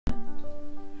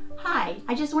Hi,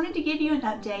 I just wanted to give you an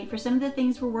update for some of the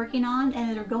things we're working on and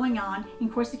that are going on in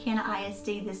Corsicana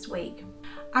ISD this week.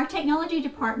 Our technology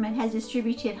department has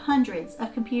distributed hundreds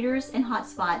of computers and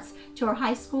hotspots to our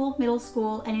high school, middle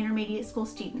school, and intermediate school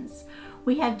students.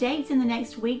 We have dates in the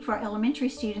next week for our elementary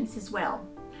students as well.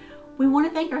 We want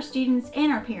to thank our students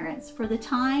and our parents for the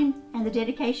time and the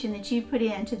dedication that you've put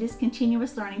into this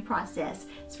continuous learning process.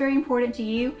 It's very important to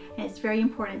you and it's very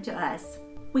important to us.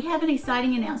 We have an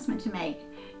exciting announcement to make.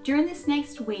 During this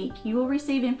next week, you will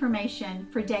receive information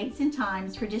for dates and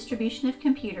times for distribution of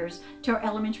computers to our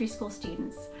elementary school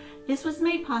students. This was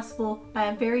made possible by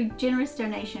a very generous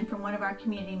donation from one of our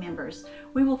community members.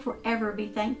 We will forever be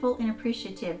thankful and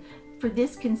appreciative for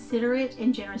this considerate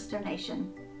and generous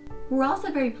donation. We're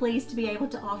also very pleased to be able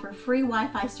to offer free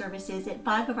Wi-Fi services at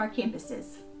 5 of our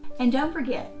campuses. And don't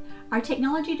forget, our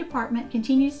technology department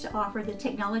continues to offer the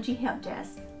Technology Help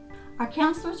Desk. Our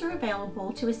counselors are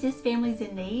available to assist families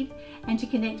in need and to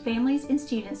connect families and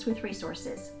students with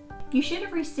resources. You should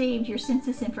have received your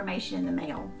census information in the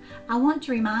mail. I want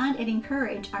to remind and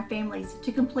encourage our families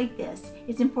to complete this.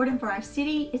 It's important for our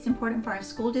city, it's important for our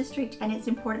school district, and it's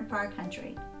important for our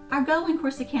country. Our goal in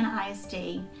Corsicana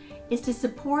ISD is to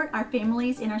support our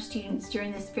families and our students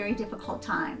during this very difficult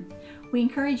time. We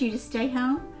encourage you to stay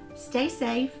home, stay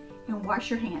safe, and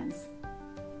wash your hands.